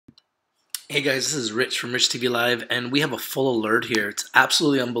Hey guys, this is Rich from Rich TV Live, and we have a full alert here. It's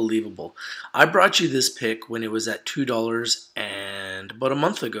absolutely unbelievable. I brought you this pick when it was at $2, and about a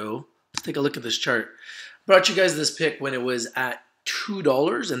month ago, let's take a look at this chart. Brought you guys this pick when it was at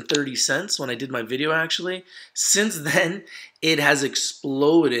 $2.30 when I did my video actually. Since then, it has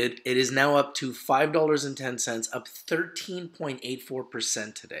exploded. It is now up to $5.10, up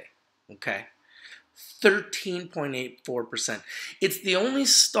 13.84% today. Okay. 13.84%. It's the only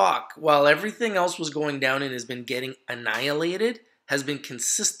stock, while everything else was going down and has been getting annihilated, has been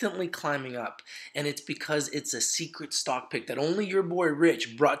consistently climbing up. And it's because it's a secret stock pick that only your boy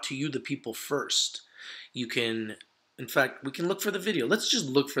Rich brought to you, the people, first. You can, in fact, we can look for the video. Let's just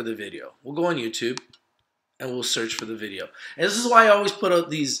look for the video. We'll go on YouTube and we'll search for the video. And this is why I always put out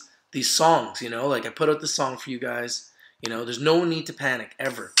these songs, you know, like I put out the song for you guys. You know, there's no need to panic,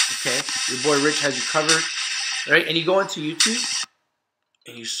 ever, okay? Your boy Rich has you covered, right? And you go into YouTube,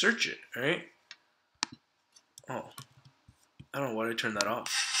 and you search it, all right? Oh, I don't know why I turned that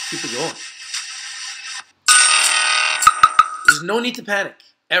off. Keep it going. There's no need to panic,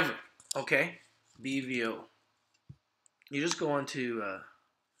 ever, okay? BVO. You just go on to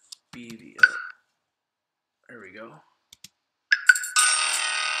BVO. There we go.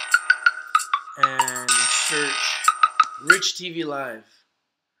 And search Rich TV Live.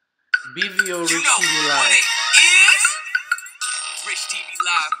 BVO Rich TV Live. Rich TV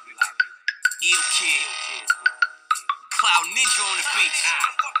Live. Ill Kid. Cloud Ninja on the beat.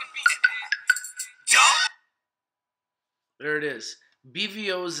 There it is.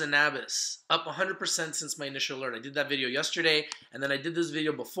 BVO Zenabis. Up 100% since my initial alert. I did that video yesterday, and then I did this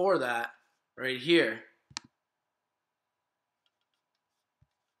video before that, right here.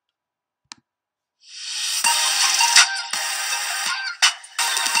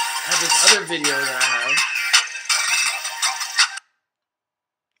 I have this other video that I have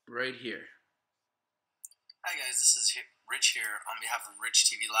right here. Hi guys, this is Rich here on behalf of Rich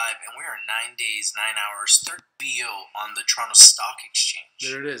TV Live, and we are 9 days, 9 hours, third BVO on the Toronto Stock Exchange.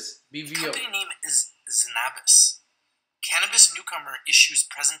 There it is. The BVO. company name is Zenabis. Cannabis newcomer issues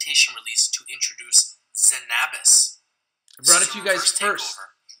presentation release to introduce Zenabis. I brought it to you guys first.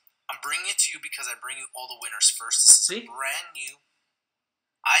 I'm bringing it to you because I bring you all the winners first. This is a brand new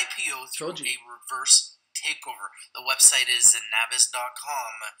IPO through a reverse takeover. The website is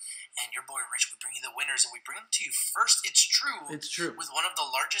Zenabis.com, and your boy Rich, we bring you the winners, and we bring them to you first. It's true. It's true. With one of the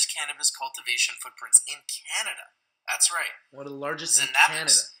largest cannabis cultivation footprints in Canada. That's right. One of the largest Zenabis in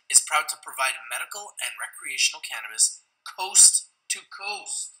Canada. is proud to provide medical and recreational cannabis coast to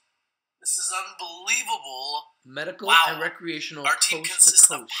coast. This is unbelievable. Medical and recreational Our team consists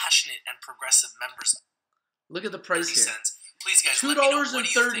of passionate and progressive members. Look at the price here. Cents. Please, guys,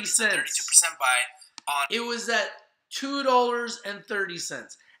 $2.30. 32% buy on. It was at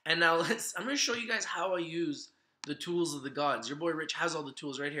 $2.30. And now I'm going to show you guys how I use the tools of the gods. Your boy Rich has all the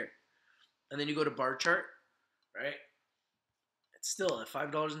tools right here. And then you go to bar chart, right? It's still at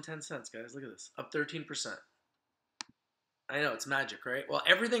 $5.10, guys. Look at this. Up 13%. I know, it's magic, right? Well,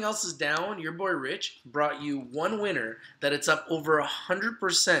 everything else is down. Your boy Rich brought you one winner that it's up over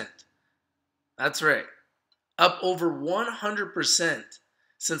 100%. That's right. Up over 100%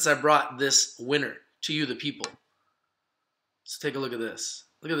 since I brought this winner to you, the people. Let's take a look at this.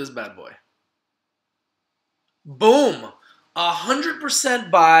 Look at this bad boy. Boom!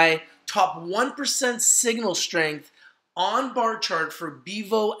 100% buy, top 1% signal strength on bar chart for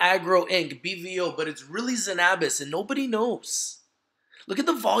Bevo Agro Inc., BVO, but it's really Zenabis, and nobody knows. Look at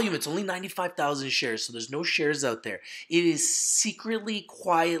the volume. It's only 95,000 shares, so there's no shares out there. It is secretly,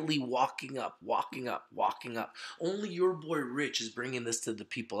 quietly walking up, walking up, walking up. Only your boy Rich is bringing this to the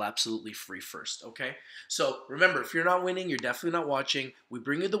people absolutely free first, okay? So remember, if you're not winning, you're definitely not watching. We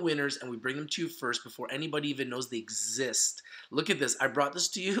bring you the winners, and we bring them to you first before anybody even knows they exist. Look at this. I brought this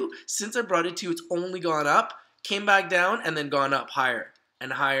to you. Since I brought it to you, it's only gone up, came back down, and then gone up higher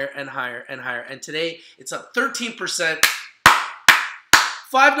and higher and higher and higher. And today, it's up 13%.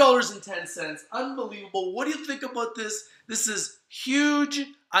 $5.10. Unbelievable. What do you think about this? This is huge.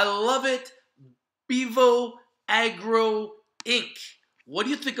 I love it. Bevo Agro Inc. What do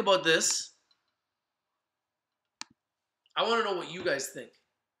you think about this? I want to know what you guys think.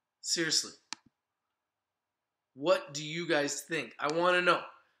 Seriously. What do you guys think? I want to know.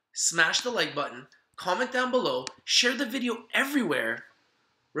 Smash the like button. Comment down below. Share the video everywhere.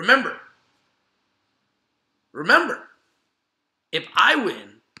 Remember, if I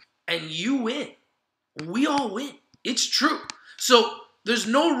win and you win, we all win. It's true. So there's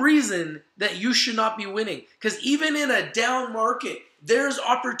no reason that you should not be winning. Because even in a down market, there's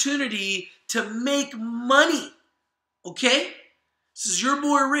opportunity to make money. Okay? This is your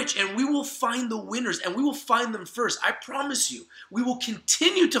boy Rich, and we will find the winners, and we will find them first. I promise you, we will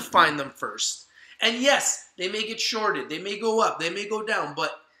continue to find them first. And yes, they may get shorted, they may go up, they may go down,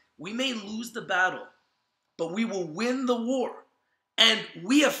 but we may lose the battle, but we will win the war. And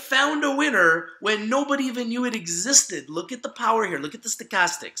we have found a winner when nobody even knew it existed. Look at the power here. Look at the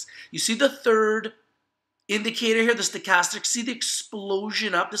stochastics. You see the third indicator here, the stochastic. See the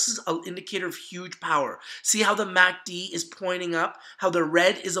explosion up? This is an indicator of huge power. See how the MACD is pointing up? How the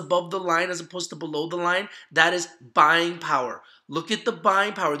red is above the line as opposed to below the line? That is buying power. Look at the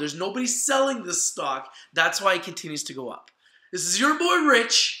buying power. There's nobody selling this stock. That's why it continues to go up. This is your boy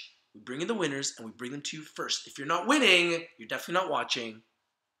Rich. We bring in the winners, and we bring them to you first. If you're not winning, you're definitely not watching.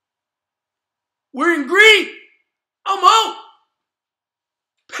 We're in green. I'm out.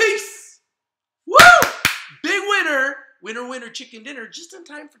 Peace. Woo! Big winner. Winner, winner, chicken dinner, just in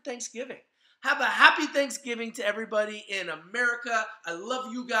time for Thanksgiving. Have a happy Thanksgiving to everybody in America. I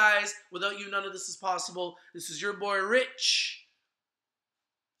love you guys. Without you, none of this is possible. This is your boy, Rich.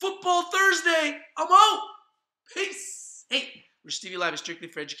 Football Thursday. I'm out. Peace. Hey. Rich TV Live is strictly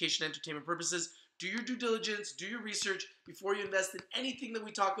for education and entertainment purposes. Do your due diligence, do your research before you invest in anything that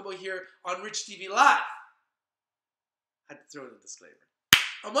we talk about here on Rich TV Live. I had to throw in a disclaimer.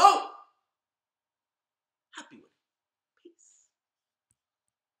 I'm out. Happy with